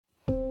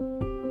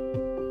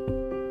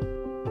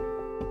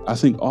I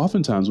think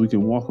oftentimes we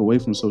can walk away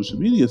from social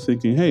media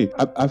thinking, hey,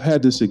 I've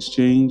had this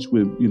exchange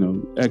with,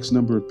 X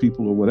number of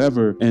people or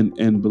whatever,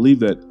 and believe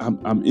that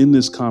I'm in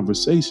this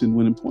conversation,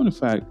 when in point of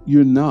fact,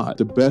 you're not.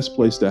 The best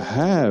place to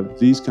have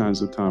these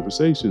kinds of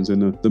conversations,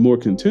 and the more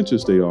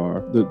contentious they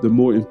are, the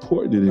more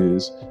important it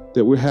is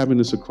that we're having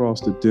this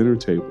across the dinner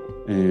table,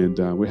 and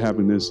we're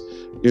having this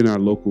in our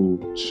local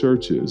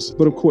churches.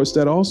 But of course,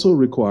 that also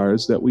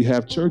requires that we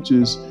have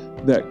churches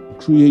that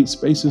create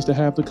spaces to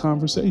have the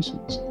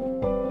conversations.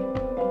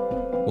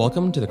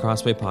 Welcome to the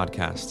Crossway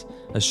Podcast,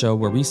 a show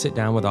where we sit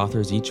down with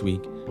authors each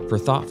week for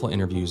thoughtful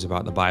interviews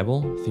about the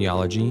Bible,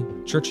 theology,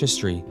 church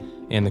history,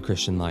 and the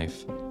Christian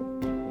life.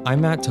 I'm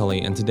Matt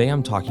Tully, and today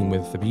I'm talking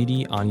with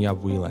Thabiti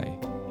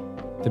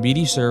Anyabwile.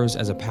 Thabiti serves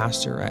as a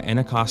pastor at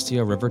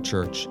Anacostia River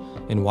Church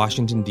in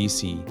Washington,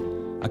 D.C.,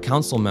 a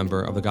council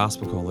member of the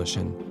Gospel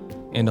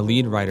Coalition, and a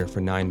lead writer for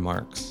 9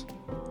 Marks.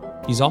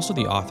 He's also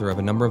the author of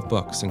a number of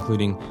books,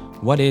 including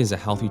What is a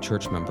Healthy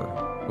Church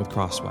Member? With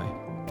Crossway.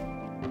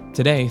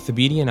 Today,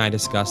 Thabiti and I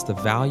discuss the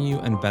value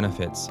and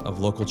benefits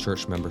of local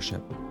church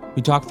membership.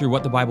 We talk through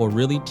what the Bible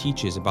really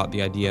teaches about the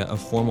idea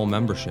of formal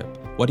membership,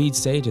 what he'd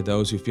say to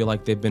those who feel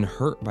like they've been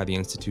hurt by the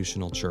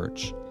institutional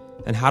church,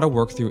 and how to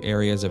work through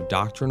areas of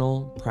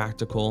doctrinal,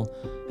 practical,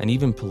 and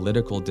even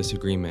political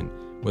disagreement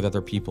with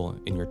other people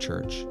in your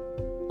church.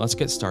 Let's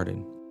get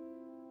started.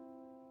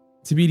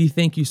 Thabiti,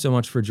 thank you so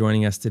much for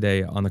joining us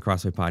today on the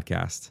Crossway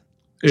Podcast.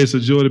 It's a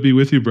joy to be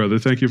with you, brother.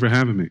 Thank you for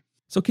having me.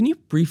 So can you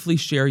briefly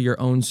share your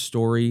own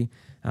story?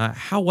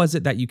 How was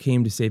it that you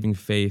came to saving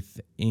faith,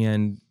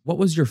 and what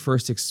was your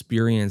first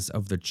experience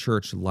of the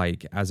church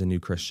like as a new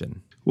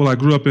Christian? Well, I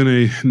grew up in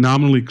a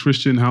nominally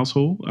Christian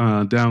household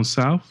down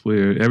south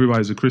where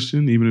everybody's a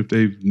Christian, even if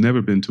they've never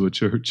been to a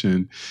church.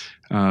 And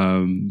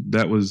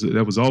that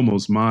was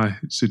almost my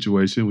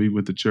situation. We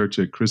went to church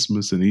at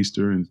Christmas and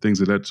Easter and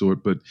things of that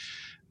sort, but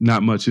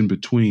not much in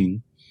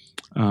between.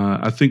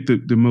 I think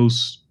that the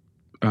most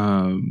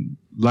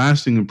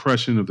lasting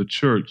impression of the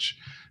church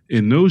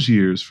in those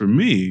years for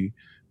me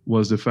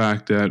was the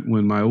fact that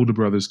when my older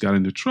brothers got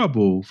into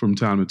trouble from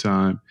time to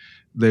time,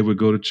 they would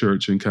go to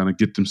church and kind of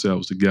get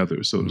themselves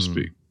together, so to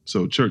speak.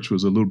 So church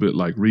was a little bit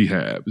like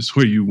rehab. It's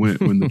where you went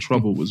when the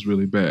trouble was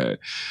really bad.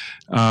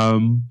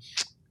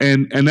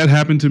 And that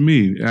happened to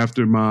me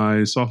after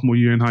my sophomore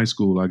year in high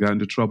school. I got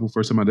into trouble.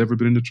 First time I'd ever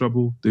been into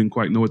trouble. Didn't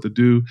quite know what to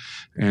do,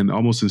 and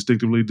almost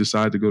instinctively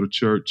decided to go to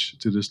church,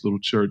 to this little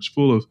church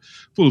full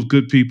of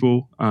good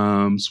people,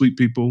 sweet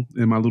people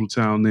in my little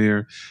town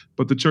there.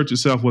 But the church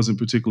itself wasn't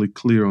particularly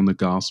clear on the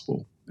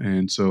gospel.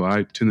 And so I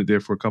attended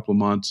there for a couple of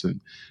months and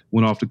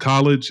went off to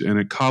college, and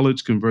at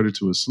college converted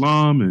to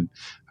Islam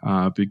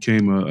and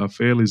became a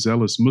fairly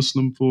zealous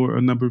Muslim for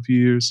a number of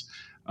years.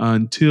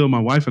 Until my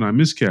wife and I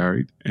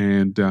miscarried.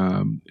 And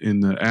in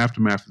the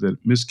aftermath of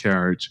that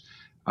miscarriage,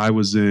 I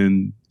was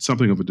in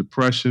something of a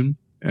depression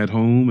at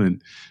home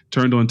and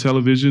turned on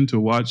television to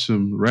watch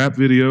some rap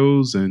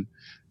videos. And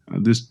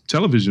this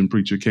television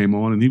preacher came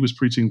on, and he was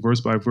preaching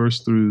verse by verse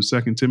through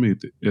 2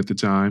 Timothy at the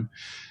time.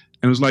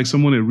 And it was like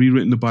someone had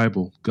rewritten the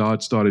Bible.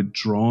 God started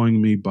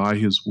drawing me by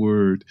his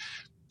word.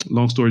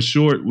 Long story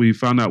short, we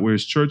found out where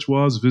his church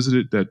was,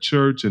 visited that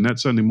church, and that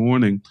Sunday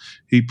morning,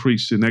 he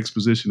preached an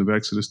exposition of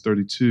Exodus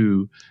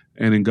 32,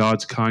 and in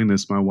God's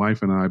kindness, my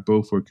wife and I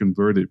both were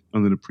converted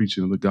under the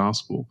preaching of the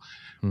gospel.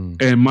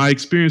 And my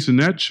experience in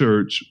that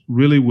church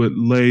really would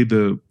lay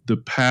the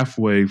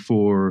pathway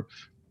for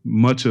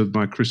much of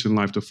my Christian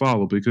life to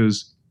follow,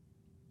 because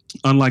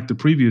unlike the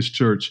previous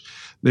church,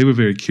 they were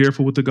very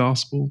careful with the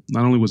gospel.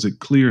 Not only was it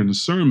clear in the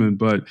sermon,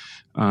 but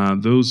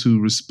those who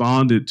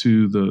responded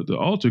to the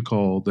altar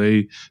call,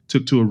 they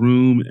took to a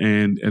room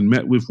and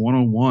met with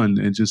one-on-one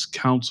and just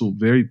counseled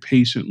very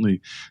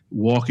patiently,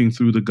 walking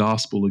through the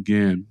gospel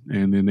again.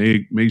 And then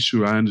they made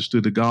sure I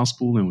understood the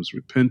gospel and was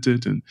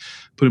repentant and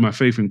putting my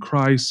faith in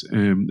Christ,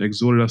 and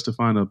exhorted us to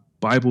find a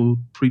Bible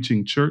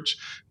preaching church.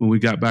 When we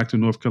got back to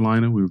North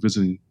Carolina, we were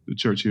visiting the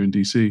church here in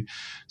D.C.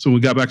 So when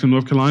we got back to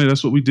North Carolina,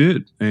 that's what we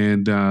did.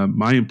 And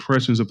my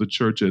impressions of the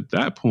church at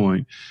that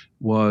point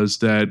was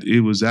that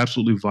it was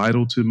absolutely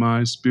vital to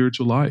my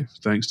spiritual life,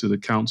 thanks to the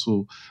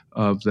counsel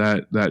of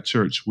that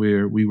church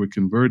where we were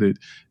converted.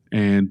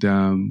 And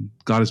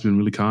God has been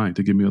really kind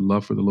to give me a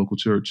love for the local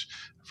church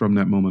from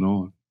that moment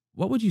on.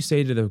 What would you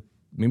say to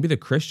maybe the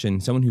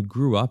Christian, someone who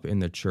grew up in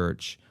the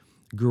church,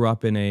 grew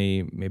up in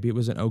maybe it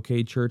was an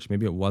okay church,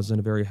 maybe it wasn't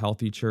a very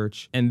healthy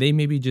church, and they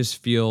maybe just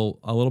feel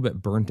a little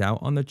bit burnt out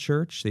on the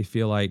church? They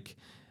feel like,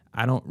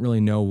 I don't really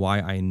know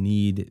why I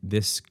need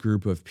this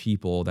group of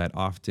people that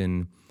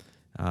often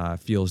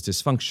feels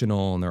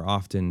dysfunctional, and they're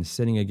often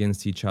sitting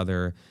against each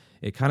other.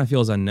 It kind of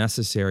feels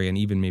unnecessary and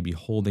even maybe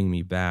holding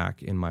me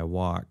back in my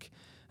walk.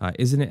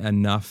 Isn't it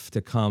enough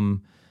to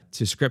come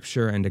to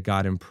Scripture and to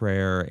God in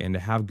prayer and to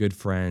have good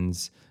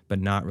friends, but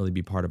not really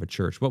be part of a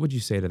church? What would you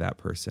say to that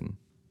person?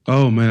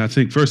 Oh, man, I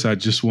think first I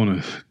just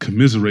want to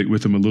commiserate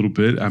with him a little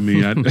bit. I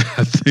mean,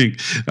 I think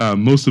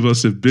most of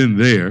us have been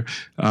there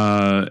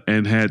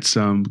and had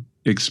some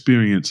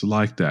experience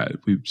like that.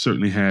 We've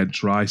certainly had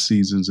dry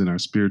seasons in our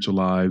spiritual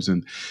lives,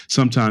 and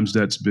sometimes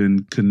that's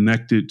been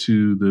connected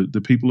to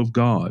the people of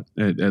God,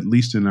 at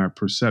least in our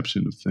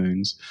perception of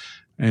things.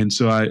 And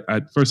so, I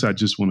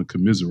just want to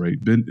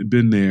commiserate.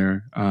 Been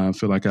there.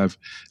 Feel like I've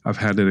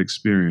had that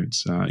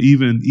experience.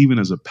 Even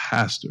as a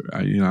pastor,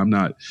 I'm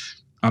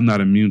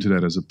not immune to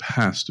that as a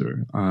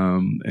pastor,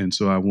 and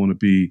so I want to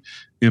be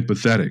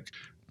empathetic.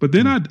 But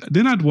then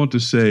I'd want to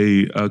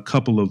say a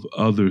couple of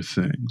other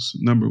things.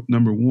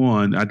 Number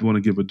one, I'd want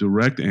to give a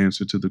direct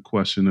answer to the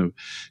question of,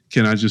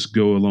 can I just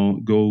go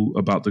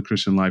about the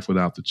Christian life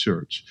without the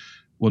church?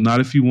 Well, not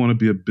if you want to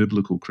be a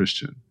biblical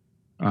Christian.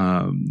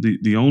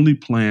 The only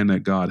plan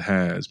that God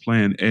has,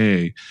 plan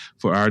A,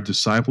 for our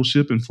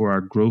discipleship and for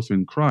our growth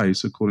in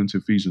Christ, according to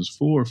Ephesians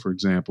 4, for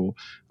example,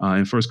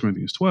 in 1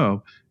 Corinthians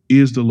 12,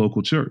 is the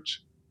local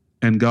church.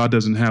 And God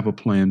doesn't have a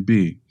plan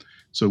B.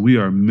 So we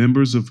are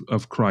members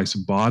of Christ's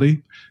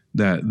body.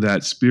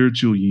 That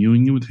spiritual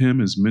union with him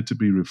is meant to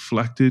be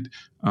reflected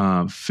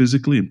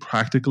physically and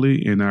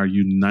practically in our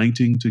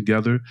uniting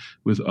together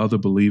with other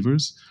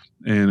believers.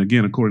 And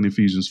again, according to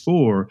Ephesians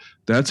 4,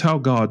 that's how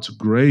God's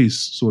grace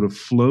sort of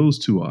flows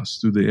to us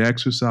through the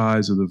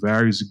exercise of the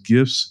various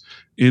gifts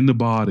in the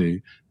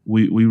body.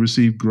 We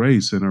receive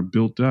grace and are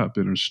built up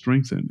and are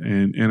strengthened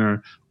and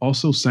are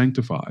also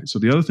sanctified. So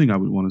the other thing I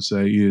would want to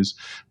say is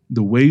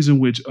the ways in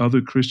which other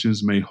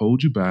Christians may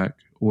hold you back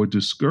or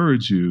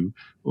discourage you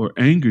or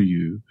anger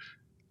you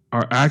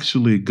are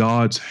actually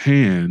God's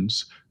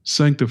hands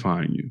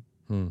sanctifying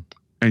you.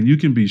 And you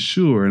can be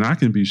sure, and I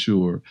can be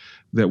sure,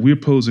 that we're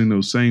posing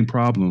those same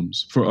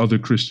problems for other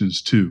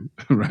Christians too,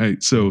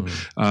 right? So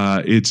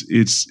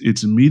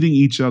it's meeting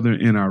each other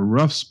in our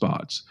rough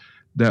spots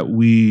that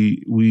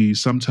we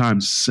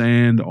sometimes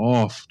sand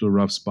off the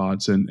rough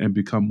spots and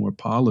become more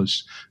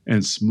polished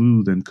and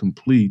smooth and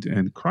complete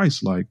and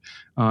Christ-like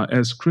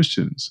as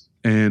Christians.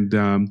 And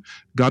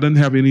God doesn't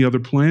have any other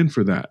plan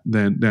for that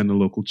than the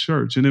local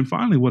church. And then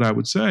finally, what I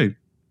would say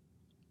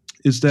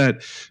is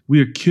that we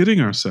are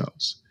kidding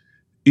ourselves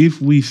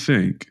if we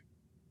think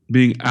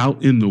being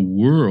out in the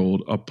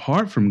world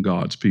apart from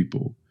God's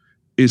people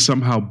is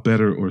somehow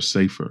better or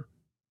safer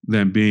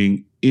than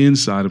being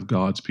inside of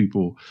God's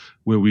people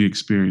where we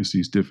experience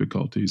these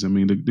difficulties. I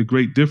mean, the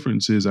great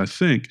difference is, I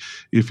think,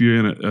 if you're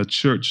in a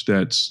church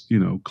that's,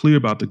 clear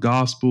about the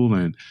gospel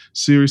and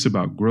serious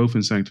about growth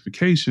and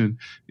sanctification,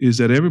 is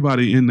that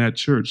everybody in that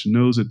church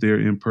knows that they're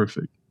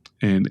imperfect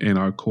and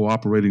are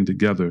cooperating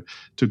together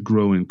to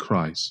grow in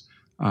Christ.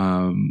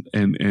 And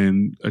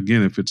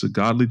again, if it's a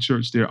godly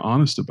church, they're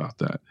honest about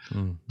that.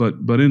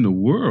 But in the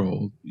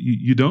world,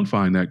 you don't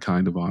find that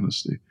kind of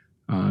honesty.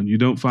 You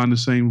don't find the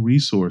same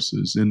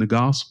resources in the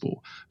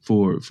gospel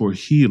for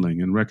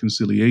healing and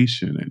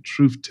reconciliation and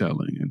truth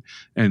telling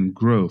and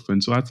growth.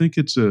 And so I think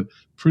it's a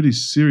pretty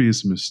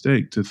serious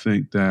mistake to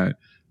think that,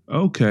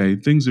 okay,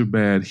 things are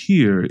bad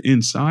here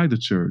inside the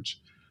church.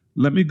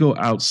 Let me go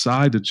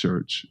outside the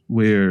church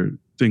where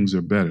things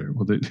are better.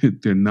 Well,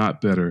 they're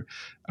not better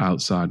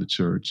outside the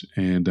church.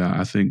 And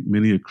I think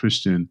many a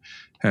Christian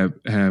have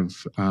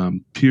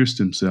pierced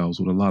themselves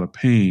with a lot of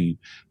pain,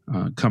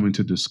 coming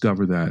to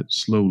discover that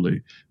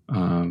slowly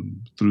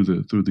through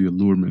the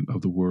allurement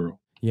of the world.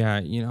 Yeah,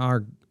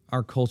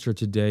 our culture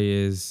today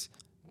is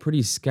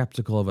pretty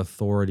skeptical of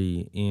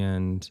authority,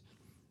 and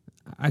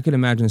I could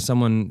imagine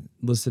someone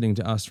listening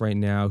to us right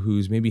now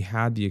who's maybe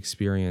had the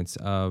experience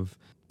of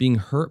being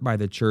hurt by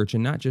the church,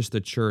 and not just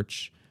the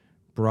church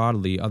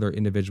broadly, other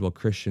individual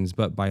Christians,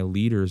 but by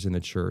leaders in the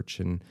church.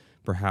 And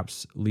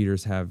perhaps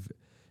leaders have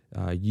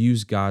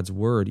used God's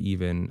word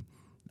even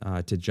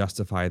to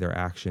justify their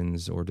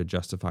actions or to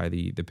justify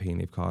the pain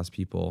they've caused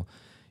people.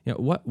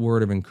 What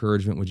word of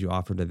encouragement would you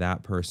offer to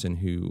that person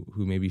who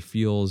maybe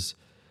feels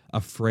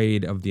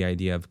afraid of the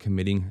idea of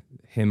committing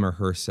him or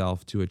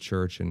herself to a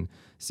church and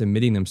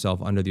submitting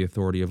themselves under the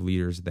authority of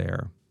leaders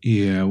there?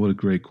 Yeah, what a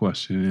great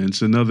question. And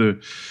it's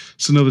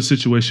another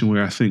situation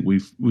where I think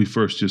we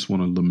first just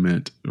want to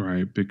lament,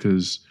 right?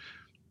 Because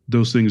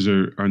those things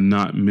are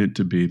not meant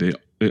to be.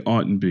 They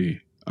oughtn't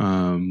be.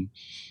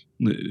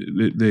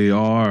 They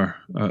are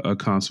a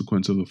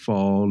consequence of the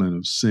fall and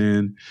of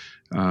sin,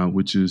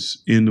 which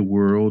is in the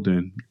world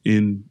and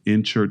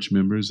in church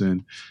members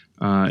and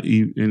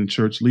in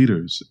church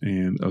leaders.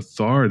 And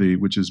authority,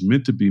 which is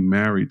meant to be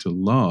married to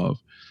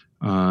love,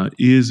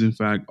 is in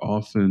fact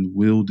often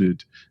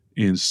wielded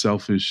in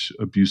selfish,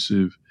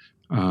 abusive,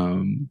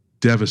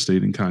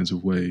 devastating kinds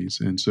of ways.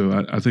 And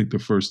so I think the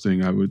first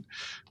thing I would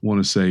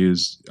want to say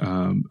is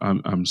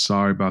I'm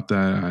sorry about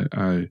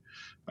that.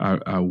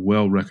 I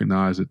well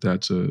recognize that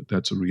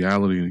that's a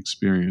reality and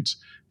experience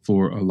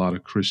for a lot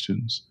of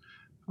Christians.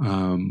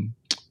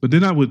 But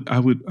then I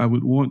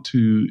would want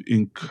to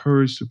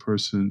encourage the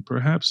person,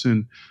 perhaps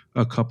in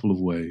a couple of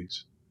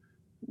ways.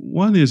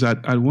 One is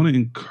I want to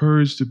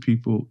encourage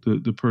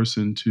the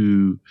person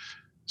to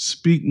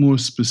speak more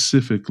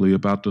specifically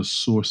about the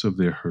source of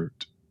their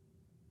hurt.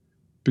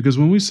 Because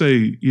when we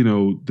say,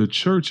 the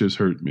church has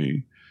hurt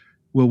me,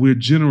 well, we're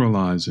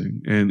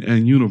generalizing and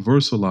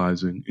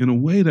universalizing in a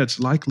way that's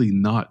likely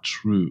not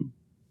true.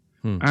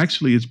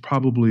 Actually, it's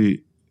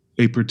probably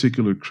a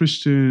particular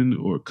Christian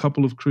or a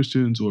couple of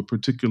Christians or a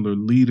particular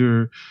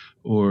leader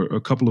or a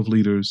couple of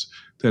leaders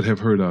that have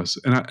hurt us.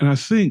 And I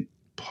think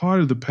part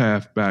of the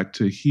path back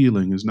to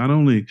healing is not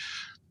only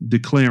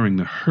declaring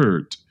the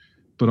hurt,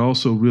 but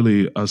also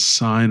really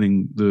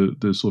assigning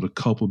the sort of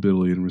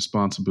culpability and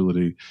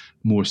responsibility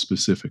more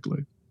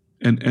specifically.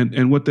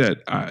 And what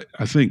that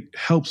I think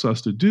helps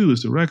us to do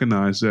is to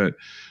recognize that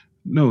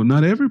no,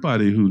 not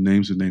everybody who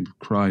names the name of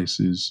Christ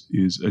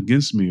is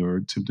against me or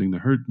attempting to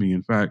hurt me.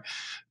 In fact,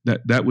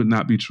 that would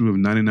not be true of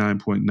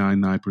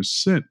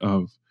 99.99%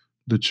 of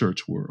the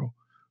church world.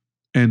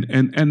 And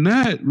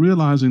that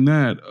realizing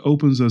that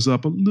opens us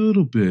up a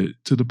little bit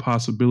to the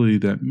possibility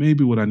that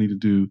maybe what I need to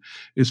do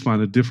is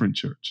find a different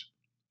church,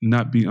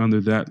 not be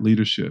under that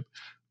leadership,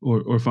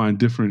 or find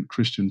different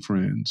Christian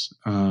friends.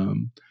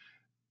 And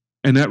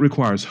that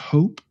requires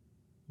hope,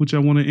 which I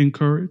want to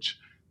encourage.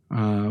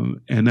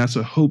 And that's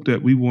a hope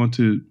that we want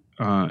to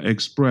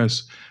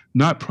express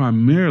not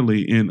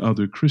primarily in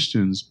other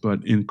Christians,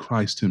 but in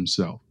Christ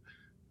himself,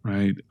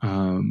 right?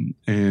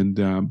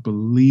 And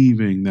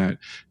believing that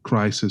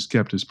Christ has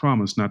kept his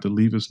promise not to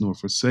leave us nor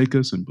forsake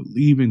us, and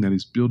believing that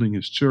he's building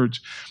his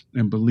church,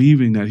 and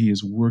believing that he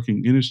is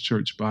working in his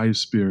church by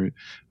his Spirit,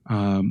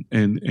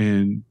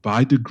 and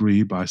by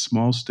degree, by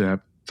small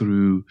step,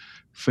 through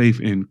faith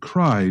in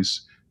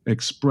Christ,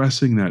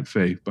 expressing that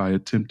faith by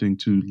attempting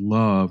to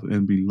love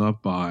and be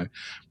loved by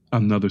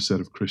another set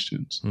of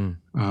Christians.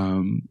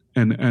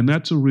 And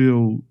that's a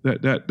real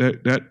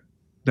that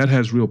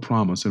has real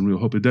promise and real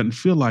hope. It doesn't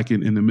feel like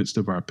it in the midst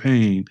of our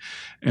pain.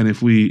 And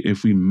if we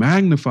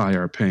magnify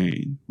our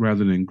pain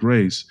rather than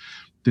grace,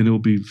 then it will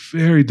be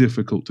very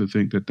difficult to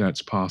think that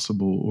that's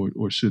possible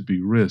or should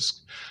be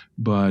risked.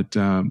 But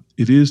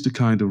it is the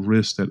kind of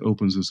risk that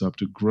opens us up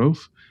to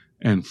growth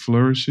and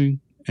flourishing.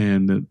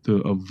 And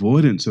the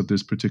avoidance of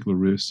this particular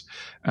risk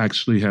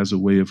actually has a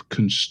way of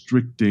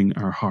constricting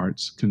our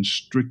hearts,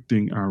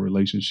 constricting our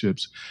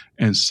relationships,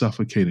 and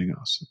suffocating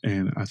us.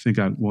 And I think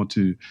I'd want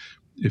to,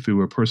 if it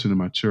were a person in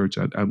my church,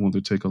 I'd want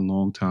to take a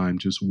long time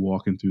just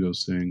walking through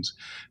those things,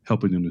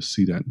 helping them to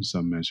see that in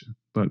some measure.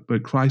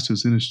 But Christ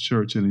is in his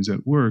church and he's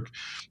at work,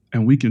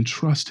 and we can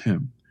trust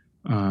him.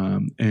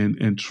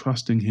 And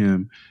trusting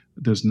him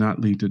does not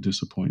lead to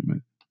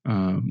disappointment,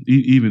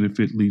 even if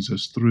it leads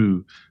us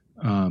through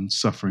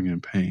suffering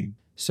and pain.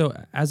 So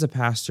as a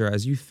pastor,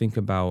 as you think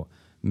about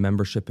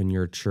membership in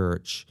your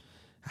church,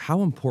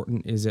 how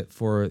important is it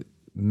for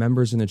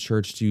members in the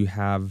church to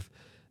have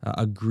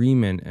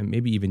agreement and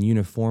maybe even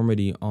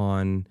uniformity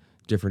on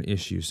different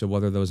issues? So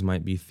whether those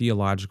might be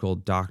theological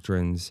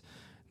doctrines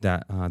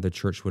that the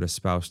church would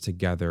espouse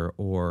together,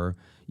 or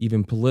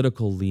even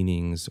political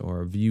leanings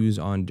or views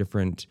on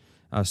different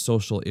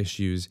social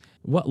issues,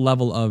 what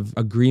level of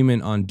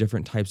agreement on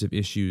different types of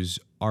issues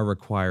are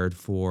required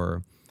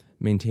for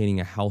maintaining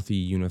a healthy,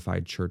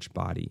 unified church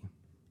body?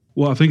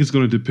 Well, I think it's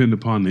going to depend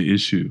upon the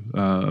issue.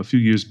 A few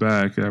years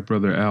back, our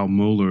brother Al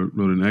Mohler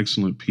wrote an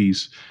excellent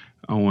piece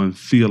on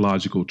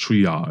theological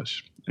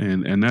triage.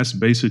 And that's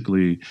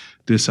basically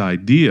this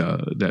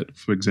idea that,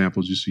 for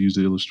example, just to use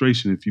the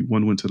illustration, if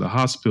one went to the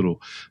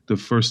hospital, the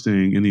first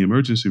thing in the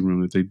emergency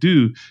room that they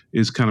do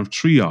is kind of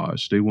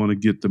triage. They want to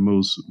get the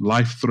most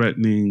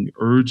life-threatening,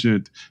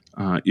 urgent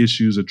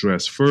issues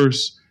addressed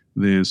first.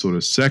 Then sort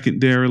of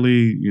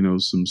secondarily,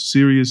 some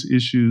serious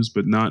issues,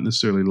 but not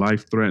necessarily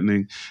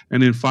life-threatening.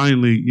 And then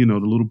finally, the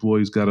little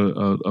boy's got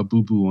a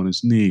boo-boo on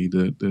his knee,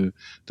 the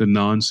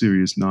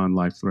non-serious,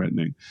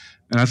 non-life-threatening.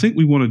 And I think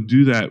we want to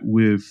do that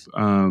with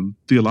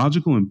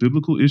theological and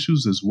biblical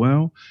issues as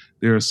well.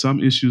 There are some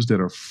issues that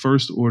are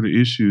first-order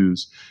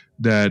issues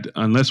that,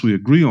 unless we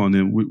agree on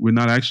them, we're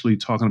not actually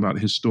talking about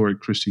historic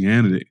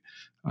Christianity.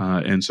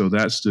 And so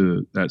that's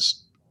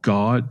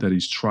God, that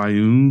he's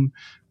triune.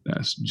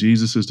 That's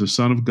Jesus is the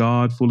Son of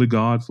God, fully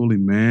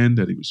man,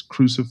 that he was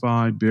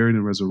crucified, buried,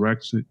 and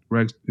resurrected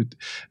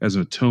as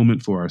an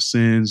atonement for our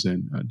sins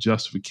and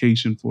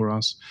justification for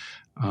us.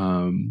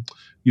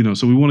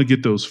 So we want to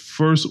get those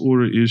first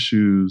order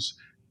issues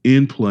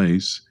in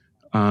place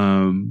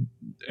and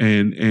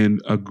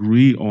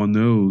agree on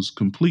those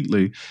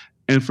completely.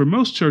 And for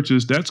most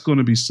churches, that's going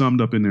to be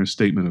summed up in their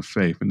statement of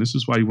faith. And this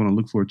is why you want to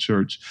look for a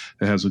church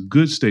that has a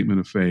good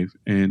statement of faith,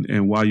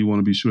 and why you want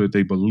to be sure that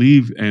they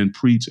believe and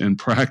preach and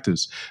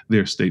practice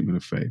their statement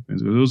of faith. And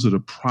so those are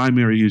the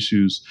primary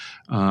issues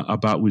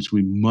about which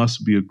we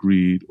must be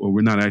agreed, or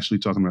we're not actually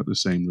talking about the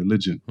same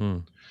religion.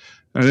 Now,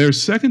 there are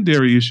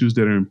secondary issues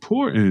that are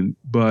important,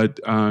 but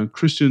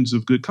Christians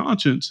of good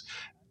conscience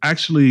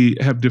actually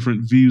have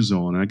different views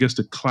on. And I guess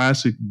the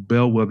classic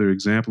bellwether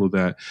example of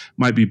that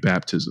might be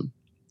baptism.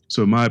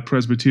 So my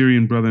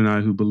Presbyterian brother and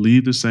I, who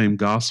believe the same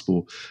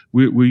gospel,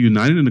 we're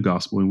united in the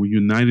gospel and we're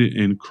united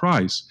in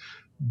Christ.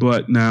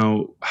 But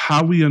now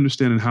how we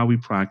understand and how we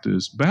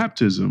practice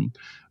baptism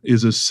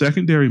is a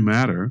secondary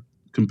matter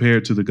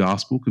compared to the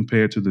gospel,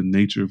 compared to the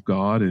nature of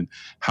God and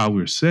how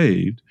we're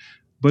saved.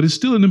 but it's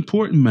still an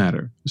important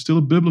matter. It's still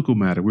a biblical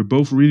matter. We're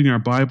both reading our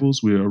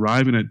Bibles. We're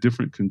arriving at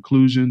different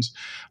conclusions.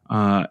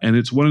 And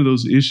it's one of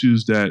those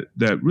issues that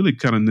really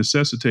kind of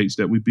necessitates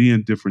that we be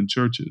in different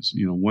churches.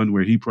 One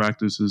where he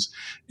practices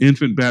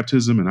infant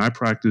baptism and I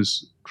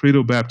practice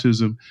credo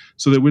baptism,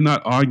 so that we're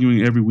not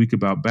arguing every week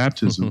about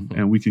baptism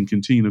and we can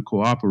continue to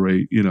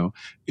cooperate,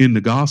 in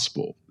the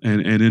gospel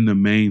and in the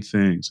main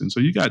things. And so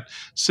you got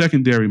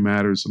secondary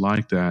matters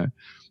like that.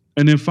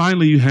 And then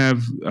finally, you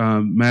have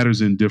matters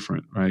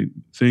indifferent, right?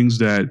 Things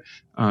that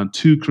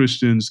two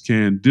Christians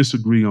can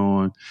disagree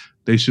on.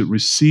 They should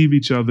receive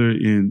each other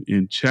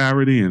in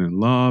charity and in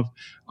love.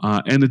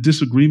 And the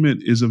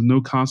disagreement is of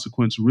no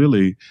consequence,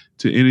 really,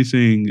 to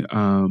anything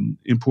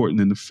important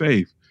in the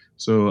faith.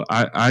 So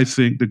I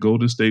think the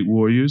Golden State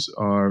Warriors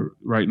are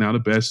right now the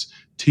best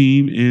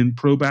team in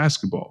pro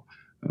basketball.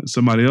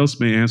 Somebody else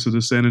may answer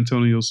the San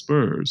Antonio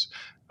Spurs.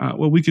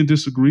 Well, we can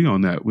disagree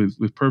on that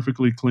with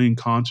perfectly clean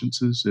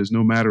consciences. There's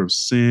no matter of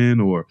sin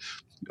or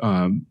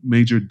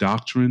major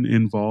doctrine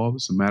involved.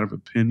 It's a matter of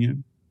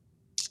opinion.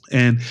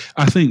 And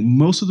I think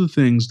most of the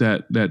things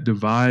that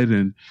divide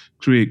and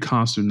create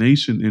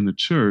consternation in the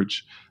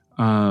church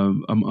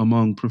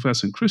among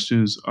professing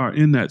Christians are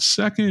in that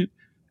second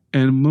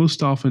and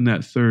most often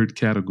that third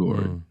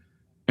category.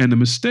 And the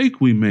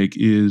mistake we make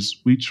is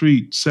we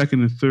treat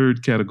second and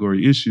third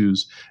category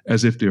issues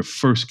as if they're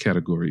first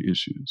category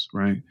issues,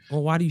 right?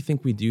 Well, why do you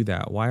think we do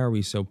that? Why are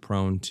we so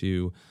prone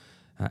to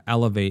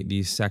elevate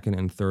these second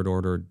and third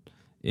order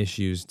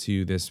issues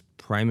to this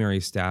primary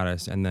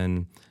status and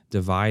then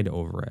divide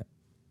over it?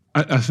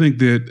 I think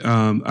that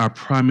our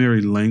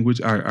primary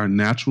language, our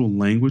natural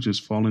language as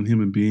fallen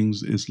human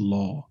beings is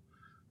law.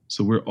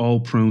 So we're all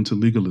prone to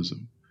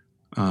legalism.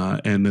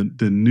 And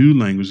the new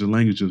language, the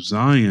language of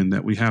Zion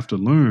that we have to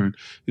learn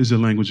is the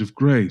language of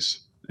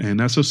grace.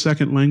 And that's a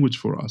second language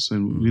for us.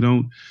 And we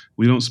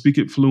don't speak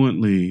it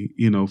fluently,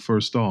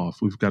 first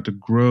off. We've got to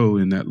grow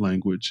in that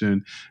language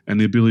and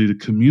the ability to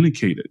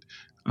communicate it.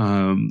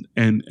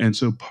 And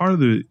so part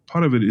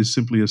of it is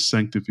simply a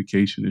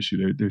sanctification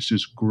issue. There's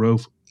just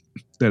growth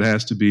that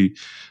has to be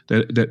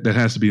that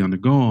has to be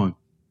undergone.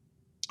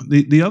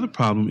 The other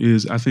problem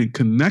is, I think,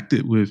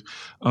 connected with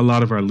a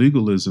lot of our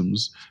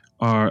legalisms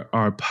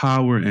are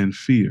power and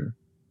fear.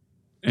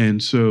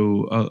 And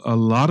so a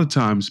lot of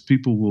times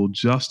people will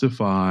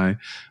justify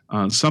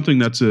something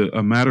that's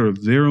a matter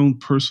of their own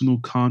personal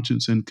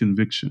conscience and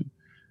conviction,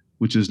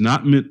 which is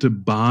not meant to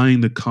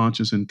bind the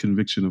conscience and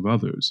conviction of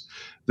others.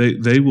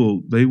 They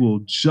will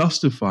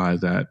justify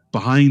that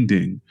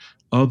binding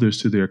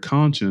others to their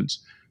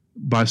conscience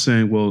by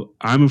saying, well,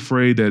 I'm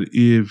afraid that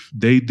if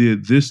they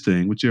did this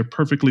thing, which they're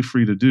perfectly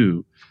free to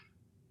do,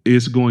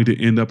 it's going to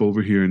end up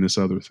over here in this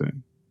other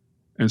thing.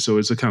 And so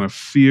it's a kind of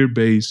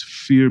fear-based,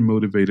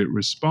 fear-motivated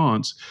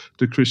response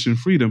to Christian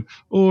freedom.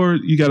 Or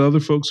you got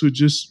other folks who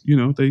just,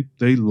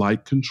 they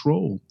like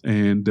control,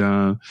 and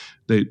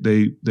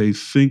they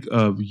think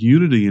of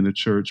unity in the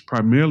church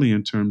primarily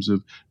in terms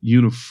of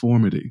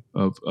uniformity,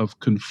 of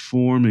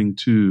conforming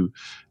to,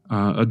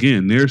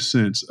 again, their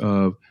sense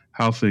of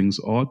how things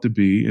ought to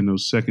be in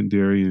those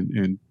secondary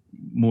and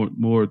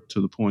more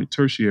to the point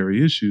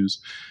tertiary issues,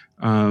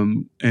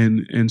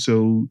 and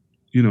so.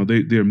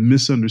 They're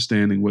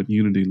misunderstanding what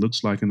unity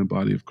looks like in the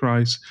body of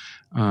Christ,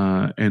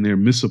 and they're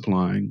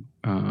misapplying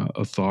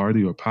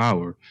authority or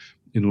power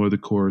in order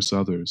to coerce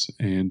others.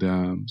 And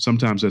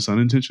sometimes that's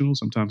unintentional,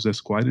 sometimes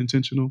that's quite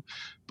intentional.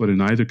 But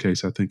in either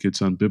case, I think it's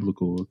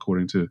unbiblical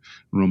according to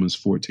Romans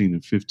 14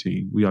 and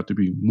 15. We ought to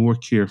be more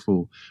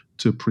careful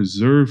to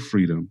preserve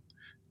freedom,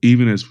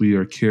 even as we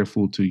are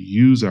careful to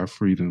use our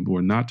freedom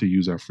or not to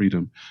use our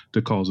freedom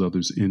to cause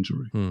others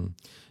injury.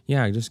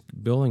 Yeah, just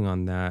building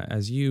on that,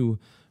 as you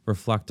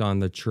reflect on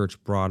the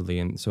church broadly,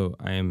 and so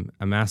I'm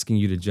asking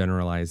you to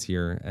generalize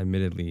here,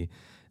 admittedly,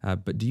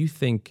 but do you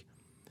think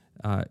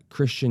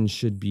Christians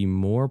should be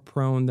more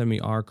prone than we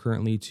are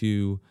currently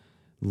to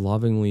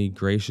lovingly,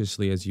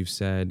 graciously, as you've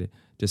said,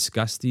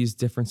 discuss these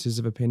differences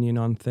of opinion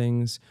on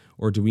things,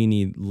 or do we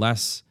need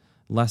less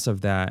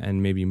of that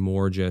and maybe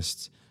more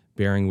just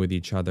bearing with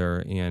each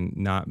other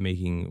and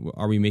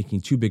are we making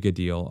too big a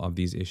deal of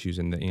these issues?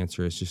 And the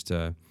answer is just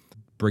to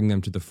bring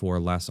them to the fore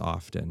less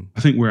often.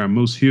 I think where I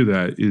most hear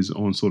that is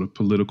on sort of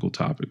political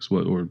topics,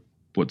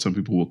 what some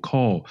people will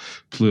call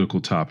political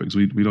topics.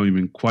 We don't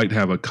even quite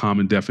have a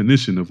common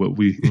definition of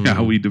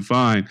how we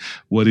define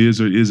what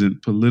is or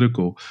isn't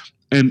political.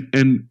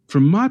 And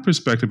from my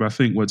perspective, I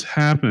think what's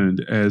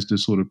happened as the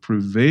sort of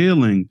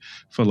prevailing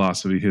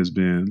philosophy has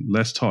been,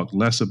 let's talk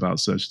less about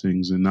such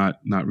things and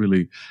not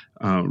really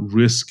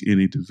risk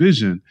any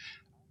division.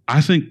 I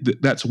think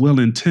that's well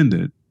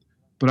intended.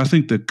 But I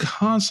think the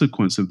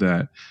consequence of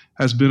that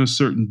has been a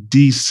certain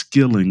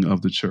de-skilling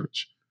of the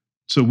church.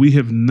 So we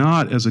have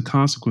not, as a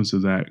consequence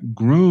of that,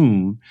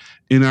 grown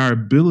in our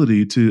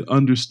ability to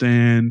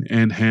understand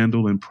and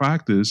handle and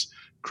practice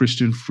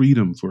Christian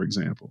freedom, for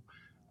example.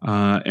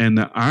 And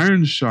the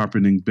iron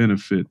sharpening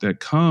benefit that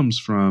comes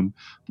from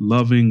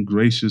loving,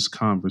 gracious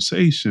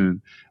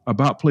conversation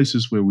about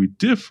places where we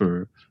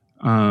differ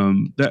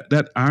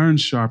that iron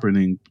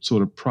sharpening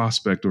sort of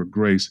prospect or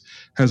grace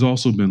has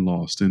also been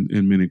lost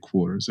in many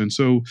quarters. And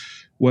so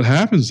what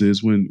happens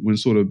is when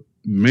sort of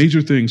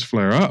major things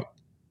flare up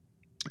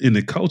in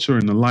the culture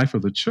and the life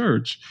of the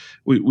church,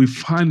 we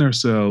find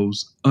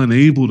ourselves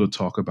unable to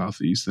talk about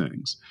these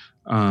things,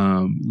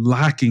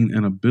 lacking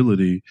an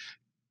ability,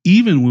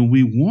 even when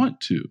we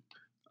want to.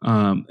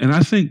 And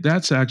I think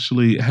that's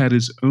actually had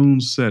its own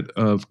set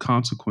of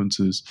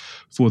consequences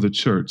for the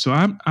church. So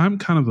I'm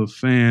kind of a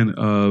fan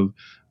of,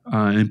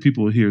 and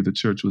people here at the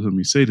church will hear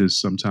me say this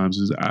sometimes,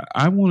 is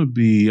I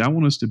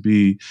want us to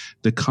be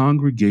the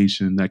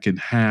congregation that can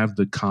have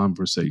the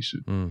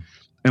conversation. Mm.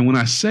 And when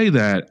I say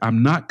that,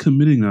 I'm not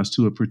committing us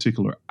to a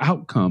particular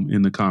outcome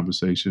in the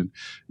conversation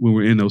when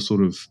we're in those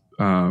sort of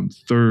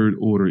third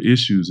order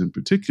issues in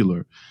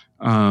particular.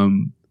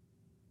 Um,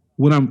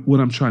 what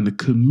I'm trying to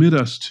commit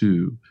us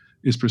to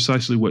is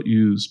precisely what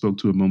you spoke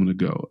to a moment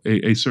ago: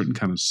 a certain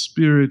kind of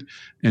spirit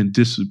and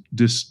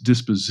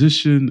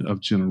disposition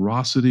of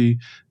generosity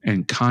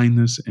and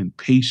kindness and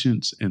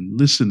patience and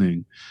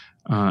listening,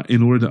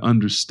 in order to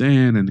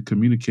understand and to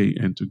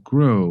communicate and to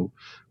grow.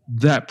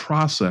 That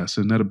process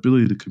and that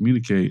ability to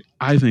communicate,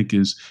 I think,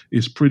 is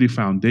pretty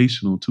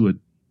foundational to a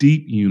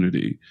deep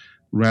unity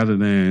rather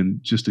than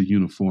just a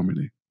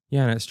uniformity.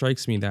 Yeah, and it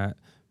strikes me that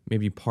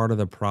maybe part of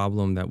the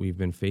problem that we've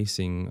been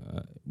facing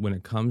when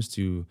it comes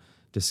to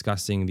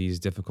discussing these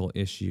difficult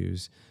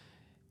issues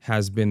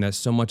has been that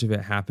so much of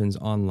it happens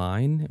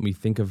online. We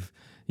think of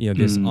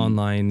this Mm,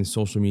 online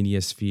social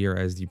media sphere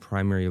as the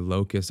primary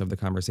locus of the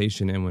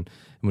conversation, and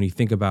when you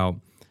think about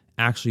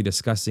actually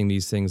discussing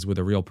these things with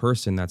a real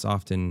person, that's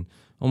often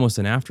almost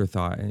an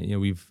afterthought. And,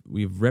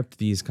 we've ripped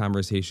these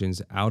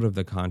conversations out of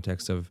the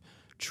context of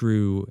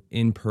true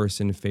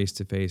in-person,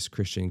 face-to-face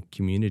Christian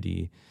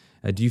community.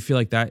 Do you feel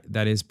like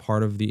that is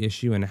part of the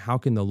issue, and how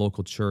can the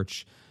local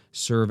church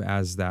serve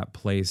as that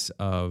place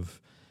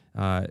of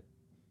uh,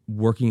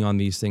 working on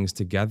these things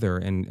together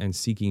and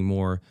seeking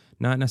more,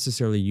 not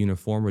necessarily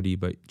uniformity,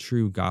 but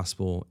true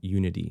gospel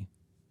unity?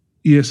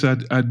 Yes,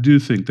 I do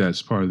think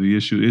that's part of the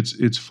issue.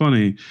 It's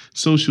funny.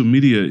 Social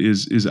media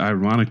is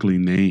ironically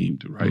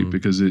named, right? Mm.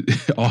 Because it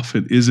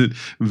often isn't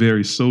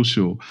very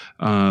social.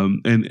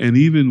 And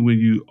even when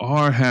you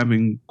are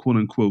having quote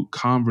unquote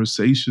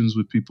conversations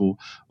with people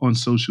on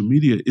social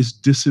media, it's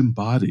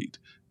disembodied.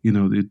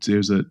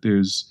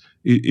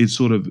 It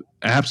sort of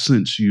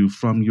absents you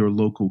from your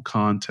local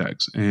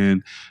context.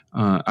 And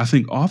I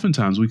think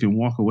oftentimes we can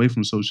walk away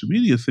from social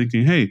media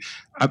thinking, hey,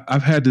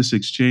 I've had this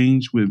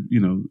exchange with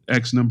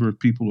X number of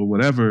people or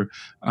whatever,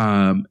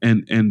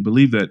 and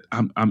believe that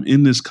I'm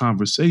in this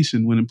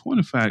conversation. When in point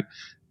of fact,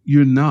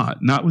 you're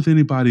not with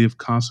anybody of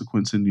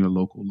consequence in your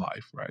local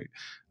life, right?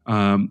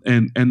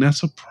 And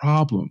that's a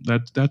problem.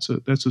 That's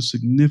a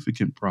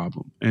significant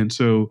problem. And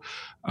so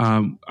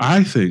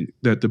I think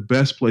that the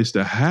best place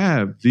to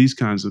have these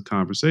kinds of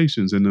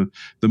conversations, and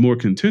the more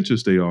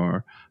contentious they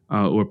are,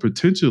 or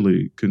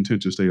potentially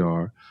contentious they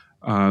are,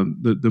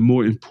 the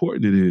more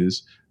important it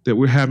is that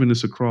we're having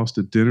this across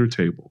the dinner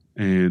table,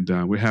 and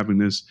we're having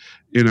this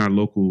in our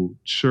local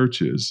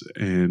churches,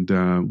 and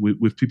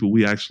with people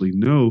we actually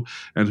know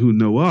and who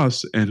know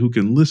us and who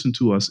can listen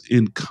to us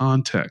in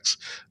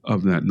context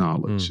of that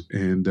knowledge.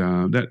 Mm.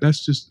 And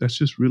that's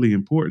just really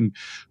important.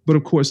 But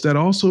of course, that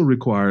also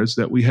requires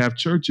that we have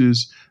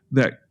churches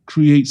that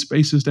create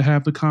spaces to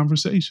have the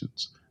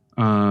conversations.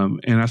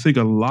 And I think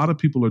a lot of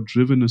people are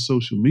driven to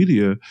social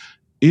media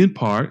in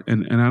part,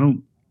 and I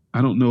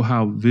don't know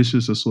how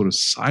vicious a sort of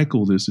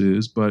cycle this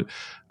is, but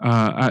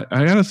I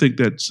got to think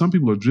that some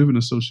people are driven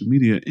to social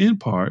media in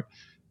part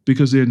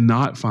because they're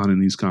not finding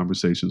these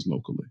conversations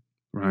locally,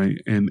 right?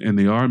 And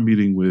they are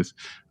meeting with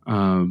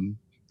um,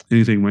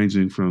 anything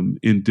ranging from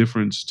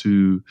indifference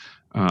to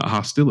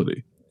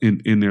hostility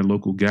in their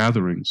local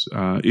gatherings.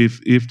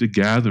 If the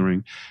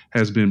gathering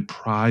has been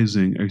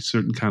prizing a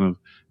certain kind of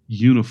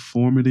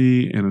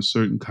uniformity and a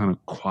certain kind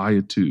of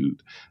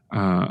quietude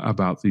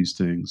about these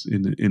things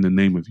in the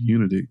name of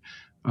unity.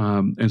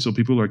 And so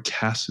people are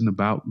casting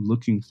about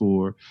looking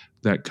for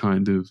that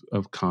kind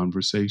of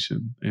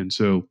conversation. And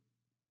so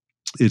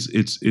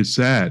it's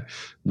sad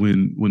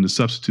when the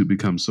substitute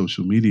becomes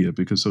social media,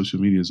 because social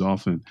media is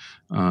often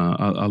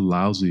a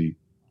lousy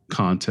Hmm.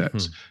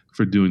 context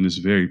for doing this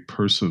very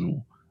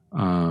personal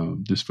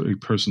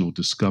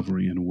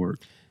discovery and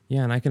work.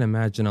 Yeah, and I can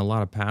imagine a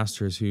lot of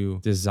pastors who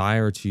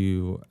desire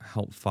to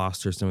help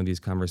foster some of these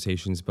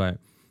conversations, but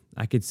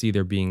I could see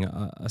there being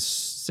a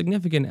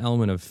significant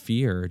element of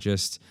fear.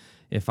 Just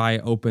if I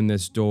open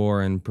this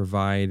door and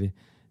provide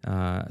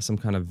some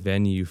kind of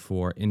venue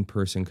for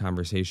in-person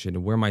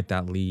conversation, where might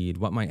that lead?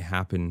 What might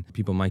happen?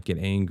 People might get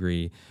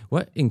angry.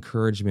 What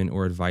encouragement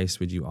or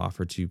advice would you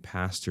offer to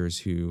pastors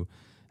who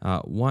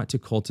want to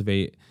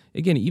cultivate,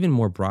 again, even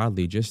more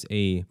broadly, just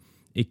a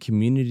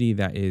community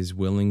that is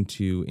willing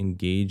to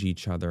engage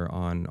each other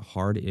on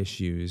hard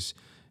issues,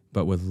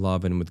 but with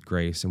love and with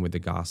grace and with the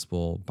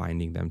gospel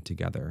binding them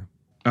together?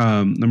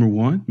 Number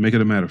one, make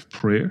it a matter of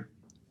prayer.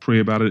 Pray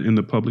about it in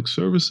the public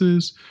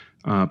services.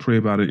 Pray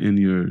about it in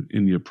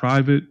your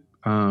private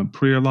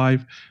prayer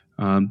life.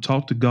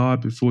 Talk to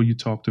God before you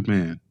talk to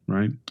man,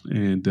 right?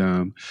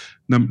 And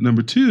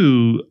number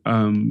two,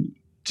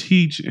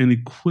 teach and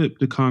equip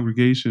the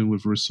congregation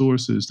with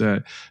resources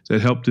that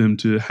help them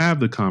to have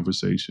the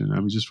conversation. I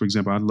mean, just for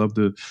example, I love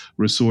the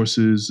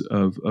resources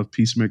of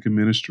Peacemaker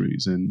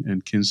Ministries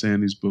and Ken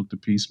Sandy's book, The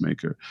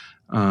Peacemaker.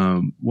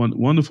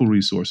 Wonderful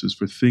resources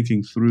for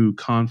thinking through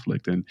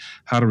conflict and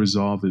how to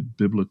resolve it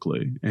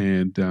biblically,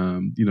 and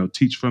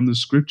teach from the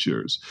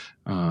scriptures.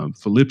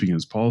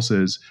 Philippians, Paul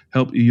says,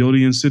 help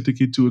Eodian and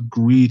Syntyche to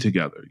agree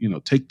together.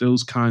 Take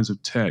those kinds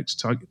of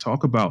texts.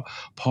 Talk about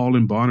Paul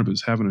and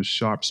Barnabas having a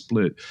sharp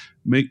split.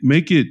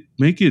 Make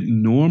it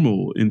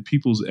normal in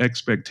people's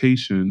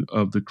expectation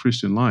of the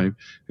Christian life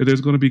that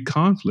there's going to be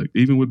conflict,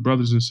 even with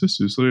brothers and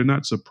sisters, so they're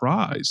not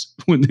surprised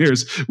when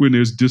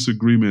there's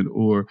disagreement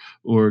or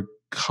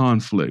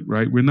conflict.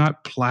 Right? We're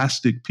not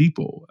plastic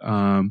people.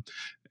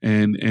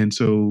 And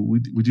so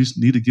we just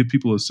need to give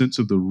people a sense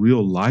of the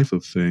real life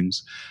of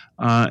things.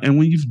 And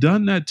when you've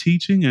done that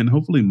teaching and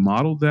hopefully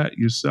modeled that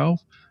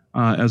yourself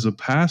as a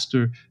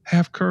pastor,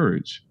 have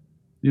courage.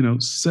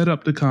 Set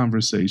up the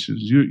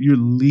conversations. You're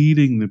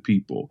leading the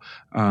people.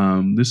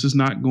 This is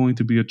not going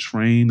to be a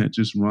train that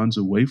just runs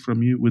away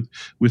from you.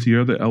 With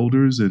your other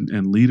elders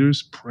and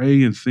leaders,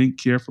 pray and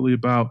think carefully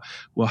about,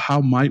 well,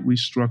 how might we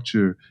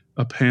structure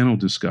a panel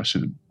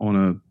discussion on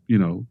a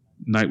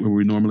night where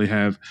we normally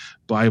have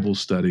Bible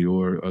study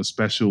or a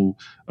special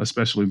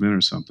event or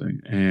something.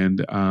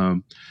 And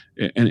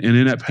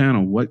in that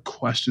panel, what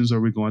questions are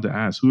we going to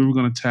ask? Who are we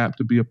going to tap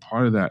to be a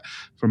part of that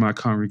from our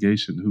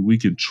congregation, who we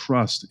can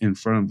trust in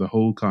front of the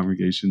whole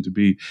congregation to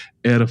be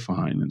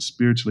edifying and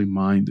spiritually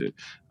minded?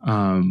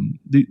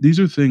 These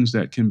are things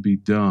that can be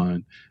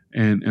done.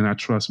 And I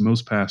trust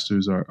most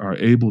pastors are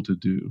able to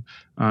do.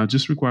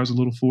 Just requires a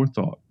little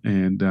forethought.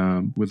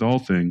 And with all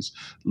things,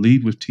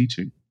 lead with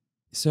teaching.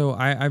 So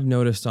I've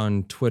noticed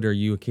on Twitter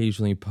you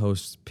occasionally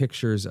post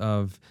pictures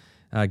of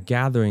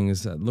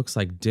gatherings that looks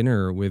like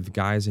dinner with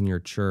guys in your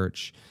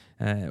church.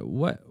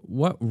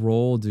 What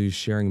role do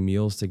sharing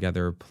meals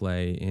together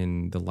play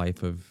in the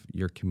life of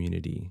your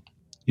community?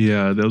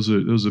 Yeah, those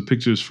are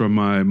pictures from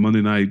my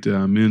Monday night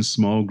men's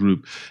small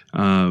group.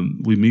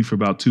 We meet for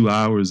about 2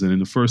 hours, and in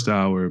the first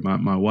hour,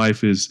 my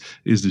wife is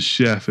the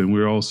chef, and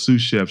we're all sous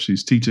chefs.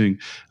 She's teaching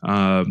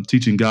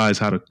guys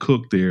how to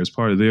cook there as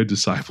part of their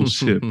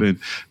discipleship and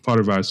part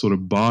of our sort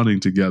of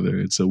bonding together.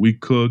 And so we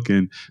cook,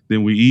 and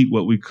then we eat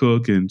what we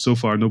cook. And so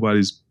far,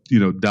 nobody's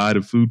died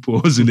of food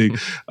poisoning.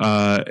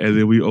 And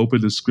then we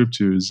open the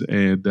scriptures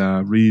and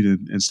read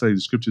and study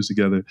the scriptures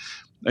together.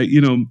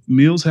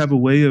 Meals have a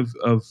way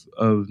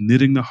of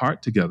knitting the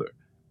heart together,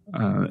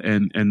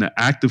 and the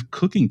act of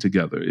cooking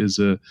together is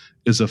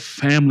a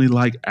family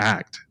like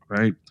act,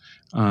 right?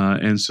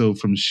 And so,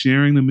 from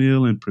sharing the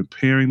meal and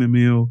preparing the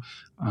meal,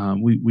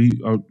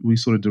 we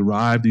sort of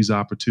derive these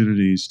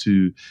opportunities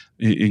to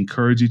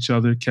encourage each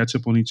other, catch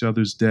up on each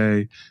other's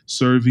day,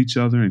 serve each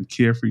other, and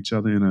care for each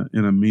other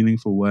in a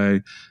meaningful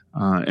way.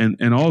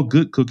 And all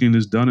good cooking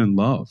is done in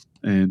love,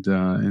 and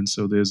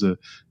so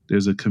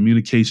there's a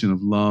communication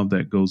of love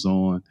that goes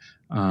on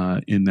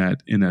in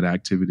that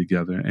activity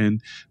together,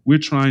 and we're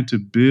trying to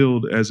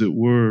build, as it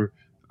were,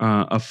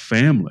 a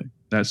family.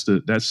 That's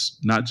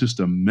not just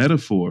a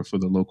metaphor for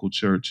the local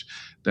church.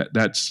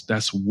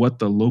 That's what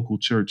the local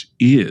church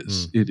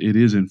is. It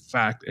is in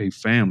fact a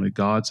family,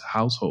 God's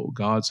household,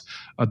 God's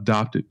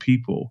adopted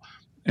people,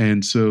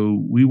 and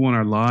so we want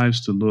our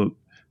lives to look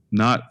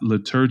not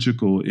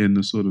liturgical in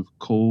the sort of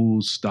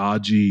cold,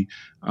 stodgy,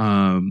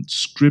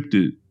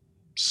 scripted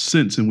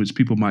sense in which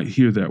people might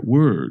hear that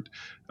word.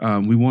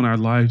 We want our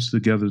lives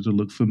together to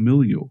look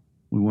familial.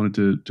 We want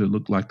it to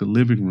look like the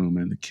living room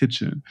and the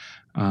kitchen.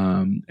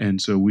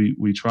 And so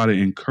we try to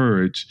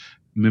encourage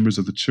members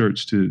of the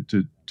church to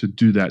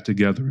do that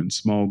together in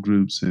small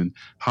groups and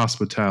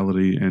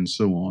hospitality and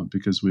so on,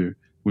 because we're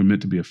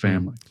meant to be a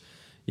family.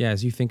 Yeah,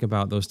 as you think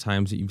about those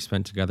times that you've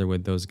spent together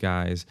with those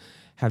guys,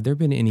 have there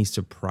been any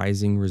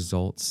surprising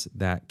results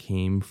that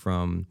came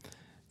from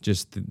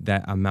just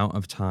that amount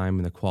of time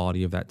and the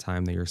quality of that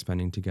time that you're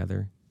spending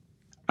together?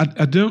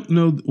 I don't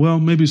know. Well,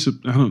 maybe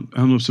I don't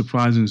know if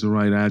surprising is the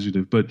right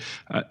adjective, but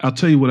I'll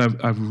tell you what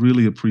I've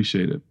really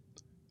appreciated.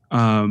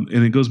 And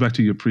it goes back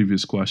to your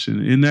previous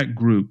question. In that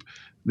group,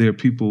 there are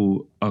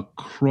people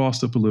across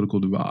the political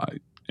divide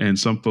and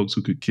some folks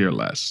who could care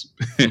less.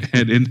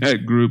 And in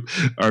that group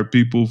are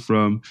people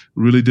from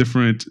really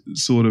different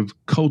sort of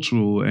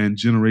cultural and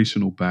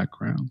generational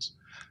backgrounds.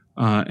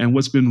 And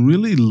what's been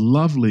really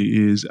lovely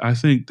is I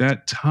think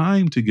that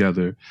time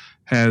together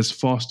has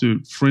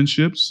fostered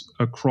friendships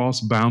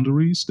across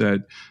boundaries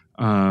that,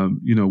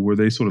 where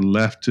they sort of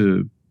left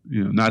to,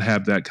 not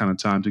have that kind of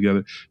time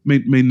together,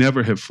 may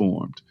never have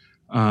formed.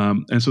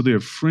 And so there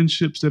are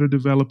friendships that are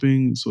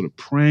developing, sort of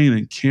praying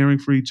and caring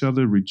for each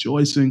other,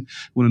 rejoicing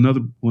when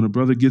a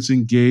brother gets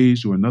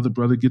engaged or another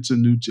brother gets a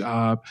new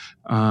job,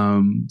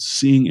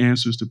 seeing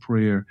answers to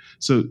prayer.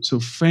 So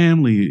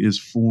family is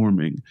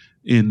forming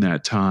in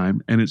that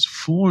time, and it's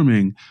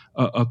forming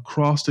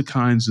across the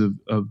kinds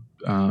of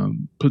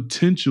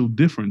potential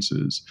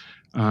differences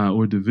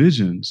or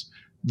divisions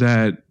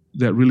that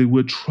really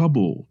would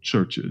trouble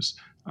churches.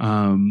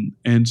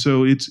 And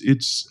so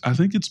I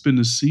think it's been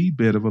the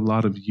seedbed of a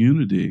lot of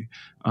unity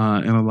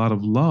and a lot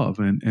of love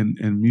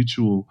and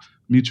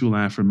mutual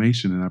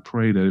affirmation. And I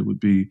pray that it would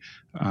be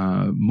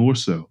more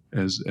so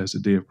as the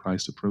day of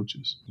Christ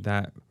approaches.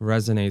 That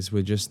resonates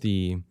with just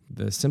the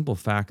simple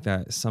fact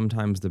that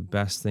sometimes the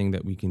best thing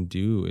that we can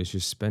do is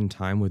just spend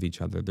time with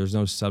each other. There's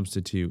no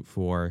substitute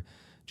for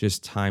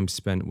just time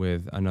spent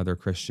with another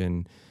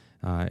Christian,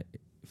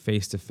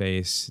 face to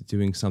face,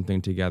 doing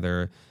something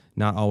together.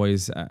 Not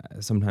always,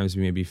 sometimes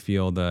we maybe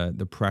feel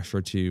the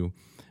pressure to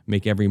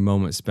make every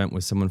moment spent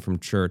with someone from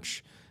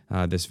church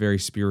this very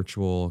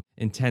spiritual,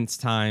 intense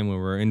time where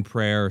we're in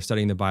prayer or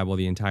studying the Bible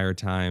the entire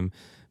time.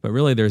 But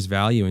really, there's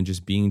value in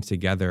just being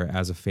together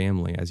as a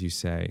family, as you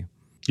say.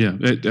 Yeah,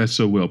 that's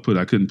so well put.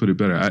 I couldn't put it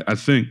better. I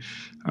think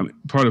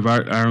part of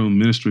our own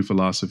ministry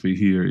philosophy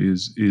here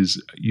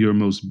is your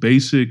most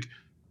basic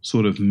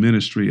sort of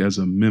ministry as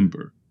a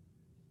member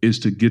is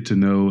to get to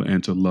know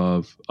and to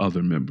love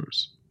other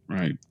members,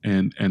 right?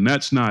 And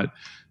that's not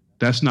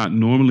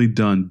normally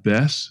done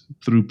best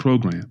through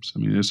programs. I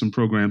mean, there's some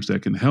programs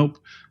that can help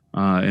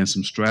and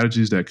some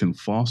strategies that can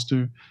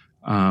foster,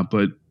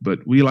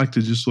 but we like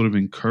to just sort of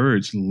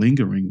encourage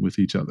lingering with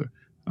each other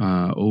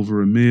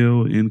over a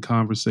meal, in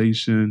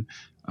conversation,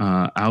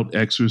 out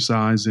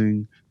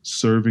exercising,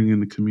 serving in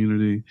the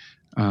community.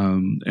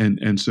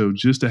 And so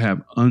just to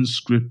have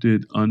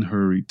unscripted,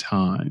 unhurried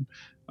time,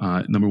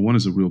 number one,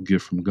 is a real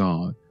gift from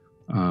God.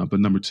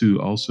 But number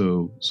two,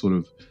 also sort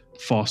of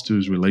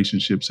fosters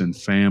relationships and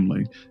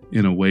family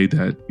in a way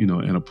that,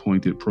 an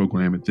appointed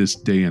program at this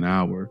day and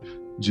hour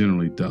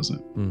generally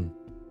doesn't.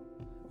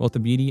 Well,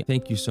 Thabiti,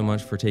 thank you so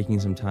much for taking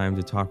some time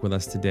to talk with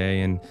us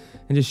today and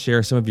just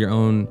share some of your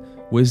own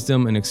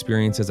wisdom and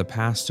experience as a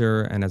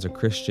pastor and as a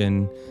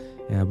Christian.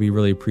 We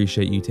really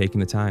appreciate you taking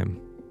the time.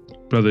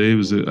 Brother, it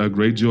was a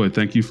great joy.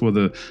 Thank you for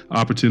the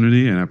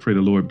opportunity, and I pray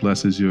the Lord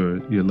blesses your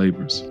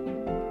labors.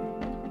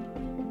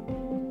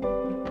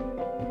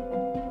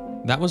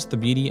 That was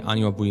Thabiti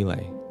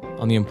Anyabwile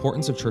on the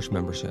importance of church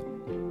membership.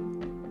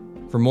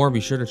 For more, be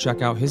sure to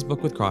check out his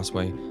book with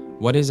Crossway,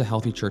 What is a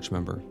Healthy Church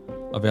Member?,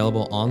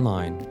 available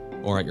online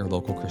or at your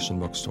local Christian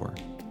bookstore.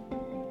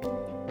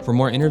 For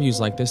more interviews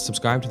like this,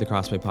 subscribe to the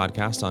Crossway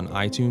Podcast on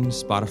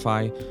iTunes,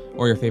 Spotify,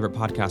 or your favorite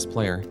podcast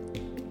player.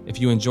 If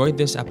you enjoyed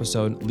this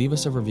episode, leave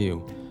us a review,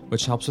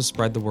 which helps us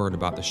spread the word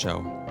about the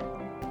show.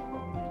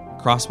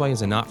 Crossway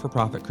is a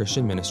not-for-profit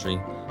Christian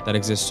ministry that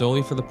exists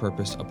solely for the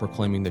purpose of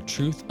proclaiming the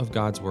truth of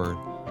God's Word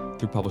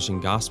through publishing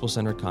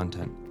gospel-centered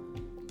content.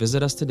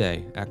 Visit us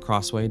today at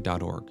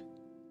crossway.org.